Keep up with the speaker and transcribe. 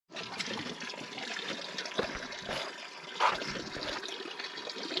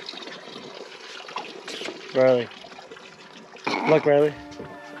Riley. Look, Riley.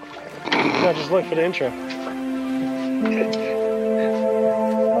 No, just look for the intro.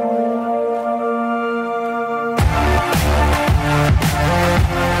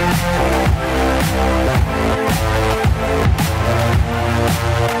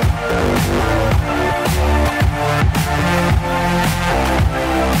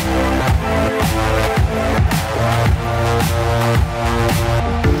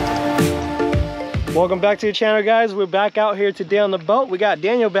 Welcome back to the channel, guys. We're back out here today on the boat. We got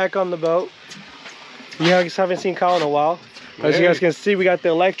Daniel back on the boat. You guys haven't seen Kyle in a while. As you guys can see, we got the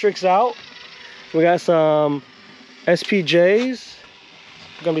electrics out. We got some SPJs.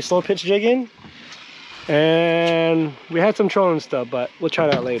 We're gonna be slow pitch jigging. And we had some trolling stuff, but we'll try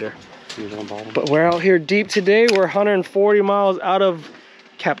that later. But we're out here deep today. We're 140 miles out of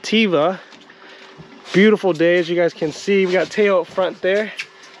Captiva. Beautiful day, as you guys can see. We got Teo up front there.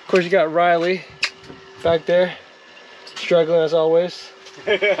 Of course, you got Riley back there, struggling as always.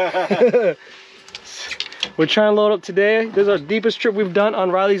 We're trying to load up today. This is our deepest trip we've done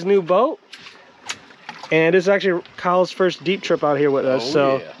on Riley's new boat. And this is actually Kyle's first deep trip out here with us.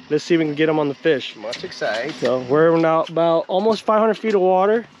 So let's see if we can get him on the fish. Much excited. So we're now about almost 500 feet of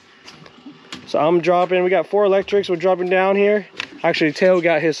water. So I'm dropping, we got 4 electrics. We're dropping down here. Actually, Teo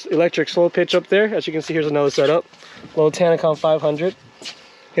got his electric slow pitch up there. As you can see, here's another setup. Little Tanacom 500.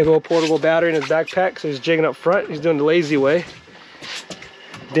 He has a little portable battery in his backpack, so he's jigging up front. He's doing the lazy way.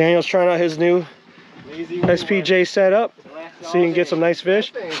 Daniel's trying out his new SPJ setup, so he can get some nice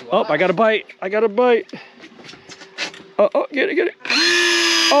fish. Oh, I got a bite. I got a bite. Oh, get it, get it.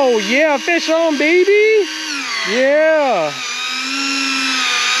 Oh, yeah, fish on, baby. Yeah.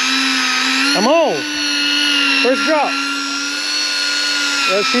 I'm on. First drop.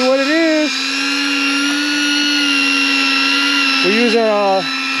 Let's see what it is. We're using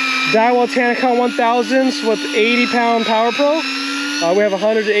Daiwa Tanacom 1000s with 80-pound Power Pro. We have a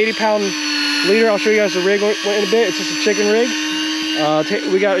 180-pound leader. I'll show you guys the rig in a bit. It's just a chicken rig.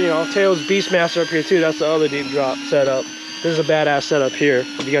 We got, you know, Teo's Beastmaster up here too. That's the other deep drop setup. This is a badass setup here,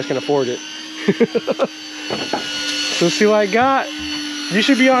 if you guys can afford it. So let's see what I got. You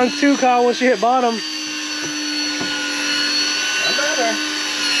should be on too, Kyle, once you hit bottom. I'm better.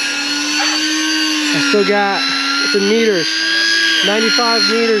 I still got, it's in meters. 95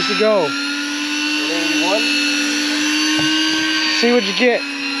 meters to go. 81. See what you get.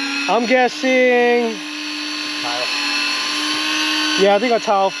 I'm guessing. Tile. Yeah, I think a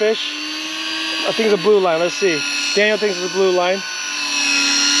tile fish. I think it's a blue line. Let's see. Daniel thinks it's a blue line.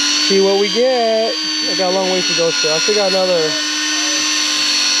 See what we get. I got a long ways to go still. I still got another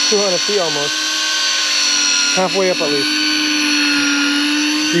 200 feet almost. Halfway up at least.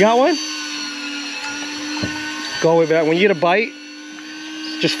 You got one? Go all the way back. When you get a bite,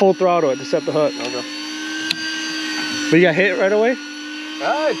 just full throttle it to set the hook. Okay. But you got hit right away?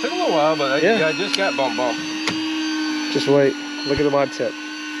 It took a little while, but I just got bump. Just wait. Look at the mod tip.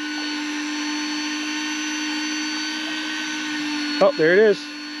 Oh, there it is.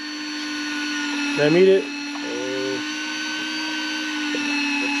 Did I meet it?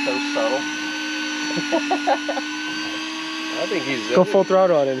 It's so subtle. I think he's Go full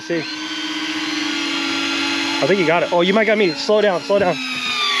throttle on it and see. I think you got it. Oh, you might got me. Slow down, slow down.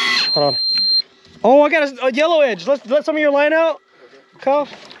 Hold on. Oh, I got a yellow edge. Let some of your line out, Kyle.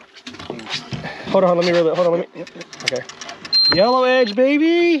 Hold on, let me reel it. Hold on, let me. Okay. Yellow edge,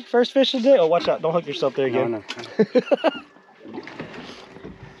 baby. First fish of the day. Oh, watch out. Don't hook yourself there again. No.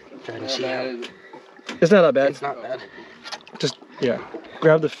 Trying to see how. It's not that bad. It's not bad. Just, yeah.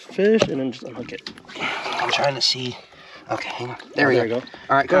 Grab the fish and then just unhook it. I'm trying to see. Okay, hang on. There we go. All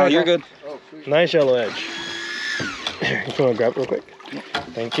right, Go Kyle, ahead, you're good. Nice yellow edge. You want to grab it real quick?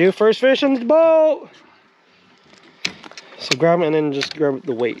 Thank you. First fish on the boat. So grab it and then just grab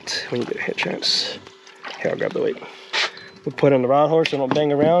the weight when you get a hit chance. Here, I'll grab the weight. We'll put it on the rod horse so don't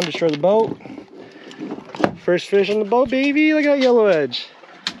bang around, destroy the boat. First fish on the boat, baby. Look at that yellow edge.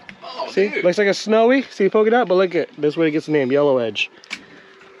 Oh, See? dude. Looks like a snowy. See, poke it out, but look at this way it gets the name, yellow edge.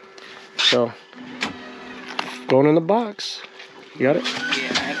 So, going in the box. You got it?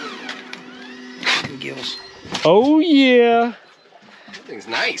 Yeah. Gills. Oh, yeah. That thing's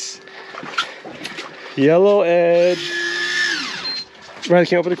nice. Yellow edge. Riley,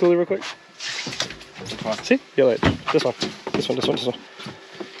 can you open the cooler real quick? See? Yellow edge. This one. This one, this one, this one.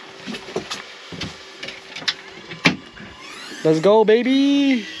 Let's go,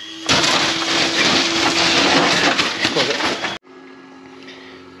 baby.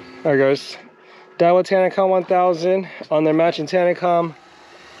 Alright, guys. Daiwa Tanacom 1000 on their matching Tanacom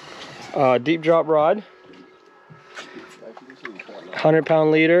deep drop rod. 100-pound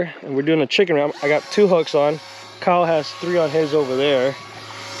leader, and we're doing a chicken ram. I got 2 hooks on. Kyle has 3 on his over there.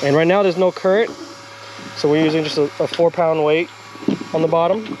 And right now there's no current, so we're using just a 4-pound weight on the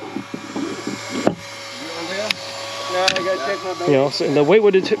bottom. You know, so the weight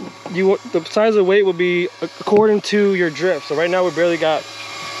would the size of the weight would be according to your drift. So right now we barely got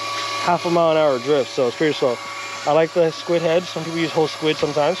half a mile an hour drift, so it's pretty slow. I like the squid head. Some people use whole squid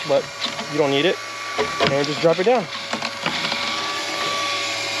sometimes, but you don't need it. And just drop it down.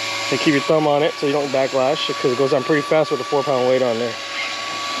 And keep your thumb on it so you don't backlash, because it goes down pretty fast with a 4-pound weight on there.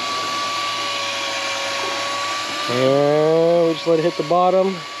 And we just let it hit the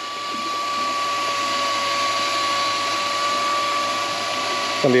bottom.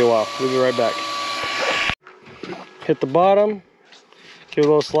 It's gonna be a while. We'll be right back. Hit the bottom. Give it a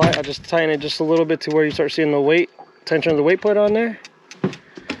little slide. I just tighten it just a little bit to where you start seeing the weight, tension of the weight put on there.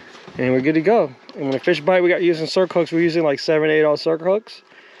 And we're good to go. And when a fish bite, we got using circle hooks. We're using like 7 to 8 circle hooks.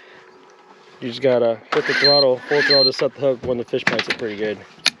 You just gotta hit the throttle, full throttle to set the hook when the fish bites it pretty good.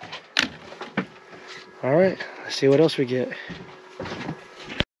 All right, let's see what else we get.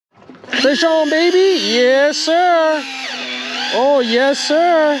 Fish on, baby! Yes, sir! Oh, yes,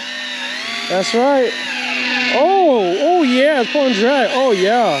 sir! That's right. Oh yeah, it's pulling drag. Oh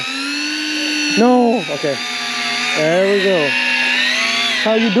yeah. No, okay. There we go.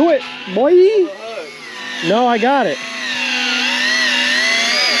 How you do it, boy? No, I got it.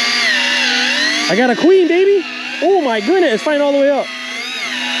 I got a queen, baby. Oh my goodness, it's flying all the way up.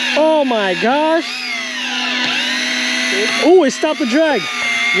 Oh my gosh. Oh, it stopped the drag.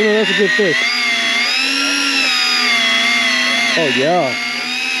 You know, that's a good fish. Oh yeah.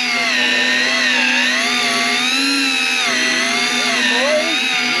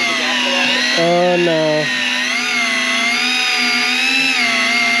 Oh no.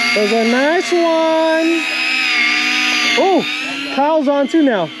 There's a nice one. Oh, Kyle's on too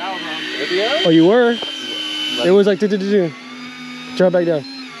now. Oh, you were? It was like do. Drop back down.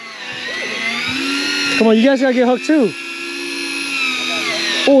 Come on, you guys gotta get hooked too.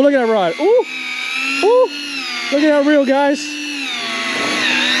 Oh, look at that rod. Ooh, ooh. Look at that reel, guys.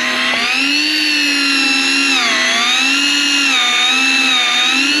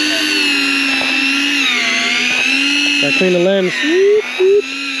 Gotta clean the lens.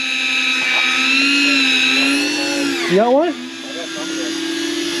 You got one?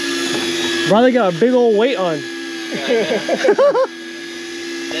 Riley got a big old weight on. Dead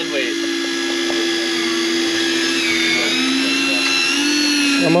weight.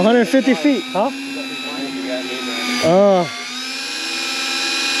 I'm 150 feet, huh?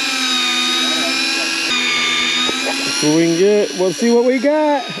 That's what we can get. We'll see what we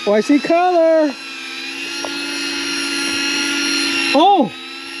got. Oh, I see color. Oh!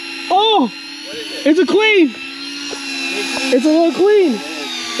 Oh! It's a queen! It's a little queen!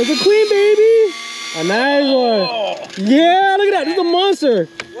 It's a queen, baby! A nice one. Yeah, look at that. This is a monster.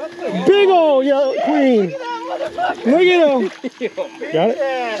 Big old yellow queen. Look at him. Got it?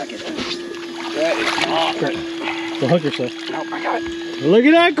 That is awesome. Go hook yourself. Oh my God. Look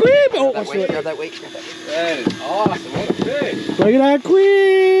at that queen. Oh, Grab that weight, grab that weight. That is awesome. What a fish. Look at that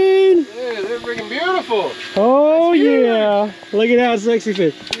queen. Yeah, they're freaking beautiful. Oh, yeah. Look at that sexy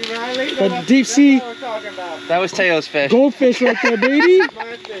fish. The deep sea. That was Teo's fish. Goldfish right there, baby.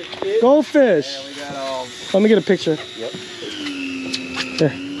 Goldfish. Yeah, we got all. Let me get a picture. Yep.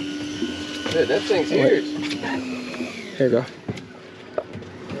 There. Dude, that thing's huge. Here you go.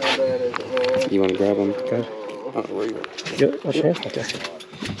 You want to grab them? Good. Oh, where you Get wash your hands? Okay.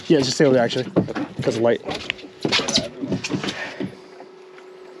 Yeah, just stay over there actually. Because of light.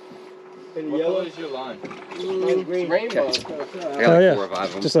 And yellow is your line. Green. Rainbow. Oh yeah. 4 or 5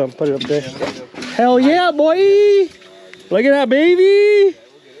 of them. Just put it up there. Hell yeah, boy! Look at that, baby!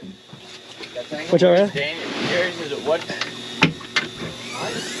 Watch out, man. Yours is at what?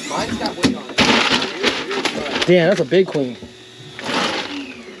 Mine's got weight on it. Damn, that's a big queen.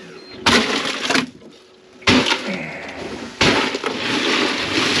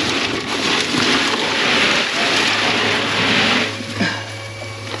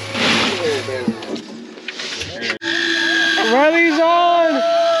 Riley's on!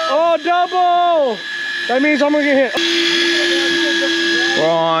 Oh, double! That means I'm gonna get hit. We're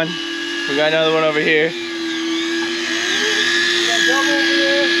on. We got another one over here.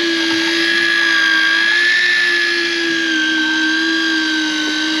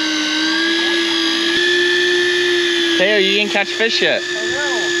 Teo, you didn't catch fish yet.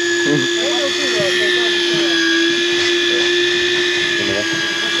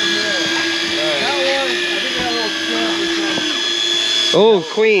 Oh,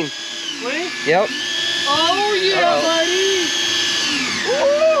 queen. Queen? Yep. Oh yeah, buddy!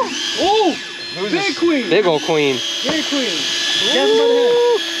 Big queen. Big old queen. Big queen. Grab him by the head.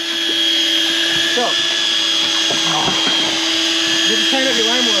 Go. You have to tighten up your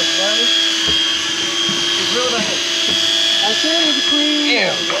line work, right? Just reel that in. I said it was a queen.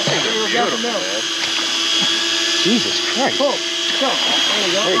 Damn. Beautiful. Jesus Christ. Pull. Go. There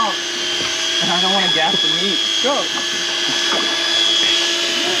you go. Hey. Oh. I don't want to gas the meat. Go.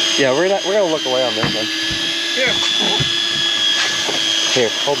 Yeah, we're gonna look away on this one. Here. Here,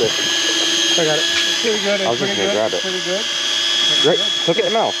 hold it. I got it. It's pretty good. I was just gonna grab it. Pretty good. Great. Look at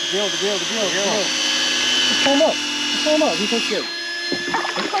the mouth. The deal. Just pull him up. He looks good.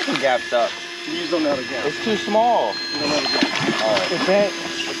 It's fucking gapped up. You just don't know how to gap. It's too small. You don't know how to gap. Alright. It's bent.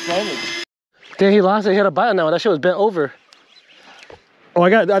 It's bended. Dang, he lost it. He had a bite on that one. That shit was bent over. Oh, I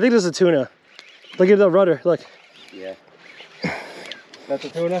think this is a tuna. Look at the rudder. Look. Yeah. That's a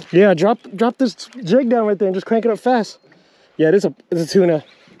tuna? Yeah, drop this jig down right there and just crank it up fast. Yeah, it's a tuna.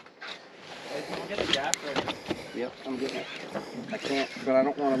 Get the gap ready. Yep, I'm getting it. I can't, but I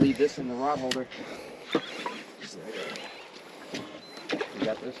don't want to leave this in the rod holder. You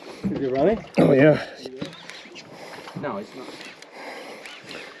got this? Is it running? Oh yeah. No, it's not.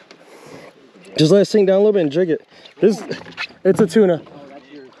 Just let it sink down a little bit and jig it. It's a tuna. Oh, that's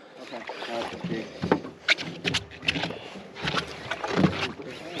yours. Okay. That's big.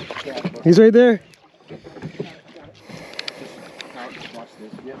 He's right there. Watch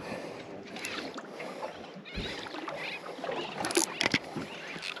this. Yep.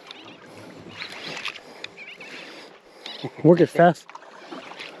 Work it fast.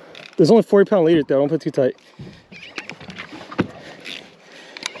 There's only 40-pound leader though. Don't put it too tight.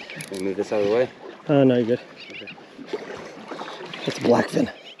 Can we move this out of the way? Oh no, you're good. Okay. It's blackfin.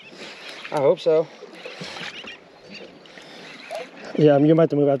 I hope so. Yeah, you might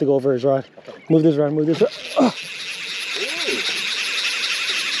have to move. I have to go over his rod. Okay. Move this rod. Move this rod. Oh.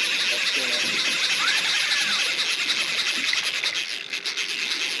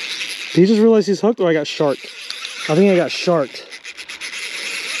 Did he just realize he's hooked or I got sharked? I think I got sharked.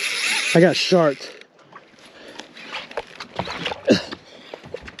 I got sharked.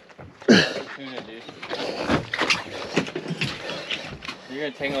 Tuna, dude. You're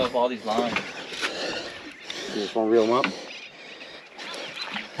gonna tangle up all these lines. You just want to reel them up?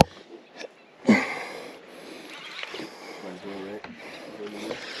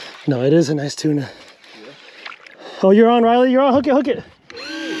 No, it is a nice tuna. Yeah. Oh, you're on, Riley. You're on. Hook it, hook it.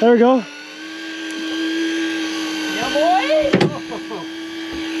 There we go. Yeah, boy!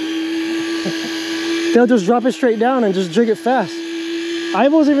 They'll just drop it straight down and just jig it fast. I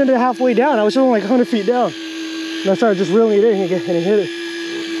wasn't even halfway down. I was only like 100 feet down. And I started just reeling it in and he hit it.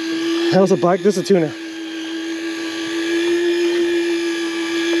 That was a black. This is a tuna.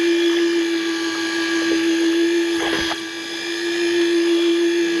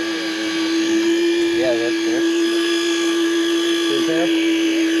 Yeah, that's good.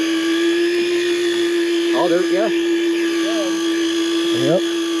 Oh, there, yeah. Yep.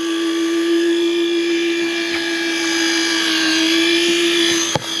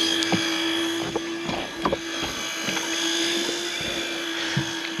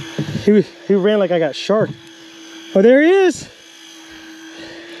 He ran like I got sharked. Oh, there he is.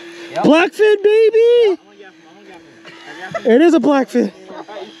 Yep. Blackfin, baby. It is a blackfin.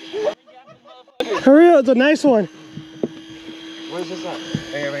 Hurry up, it's a nice one. Where's this at?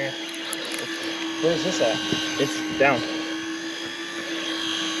 Right here. Where's this at? It's down.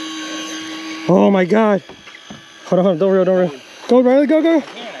 Oh my God. Hold on, don't reel. Go, Riley, go.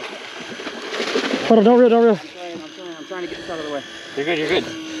 Hold on, don't reel. I'm trying to get this out of the way. You're good.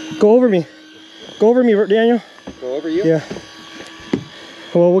 Go over me, Daniel. Go over you? Yeah.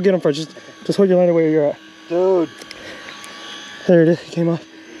 Well, we'll get him first. Just hold your line where you're at. Dude. There it is, he came off.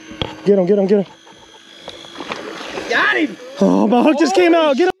 Get him. Got him! Oh, my hook just came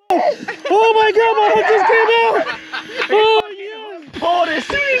out. Get him out. Oh my God, my hook just came out. Oh, yeah. Pulled as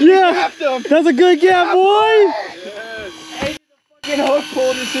soon as Yeah, that's a good gap, boy. Yes. Hey, the fucking hook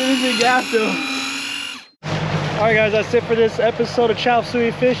pulled as soon as we gapped him. All right, guys, that's it for this episode of Chop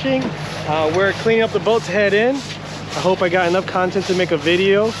Suey Fishing. We're cleaning up the boat to head in. I hope I got enough content to make a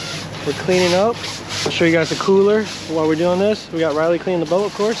video. We're cleaning up. I'll show you guys the cooler while we're doing this. We got Riley cleaning the boat,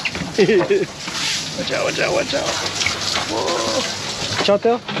 of course. Watch out. Whoa. Watch out,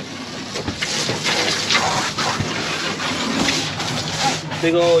 though.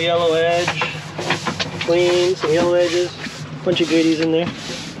 Big old yellow edge. Clean, some yellow edges. Bunch of goodies in there.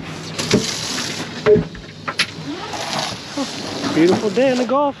 Beautiful day in the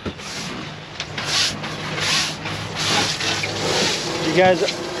Gulf. If you guys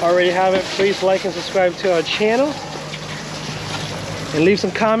already haven't, please like and subscribe to our channel and leave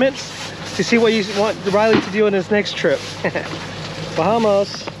some comments. to see what you want Riley to do on his next trip.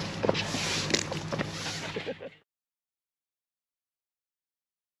 Bahamas.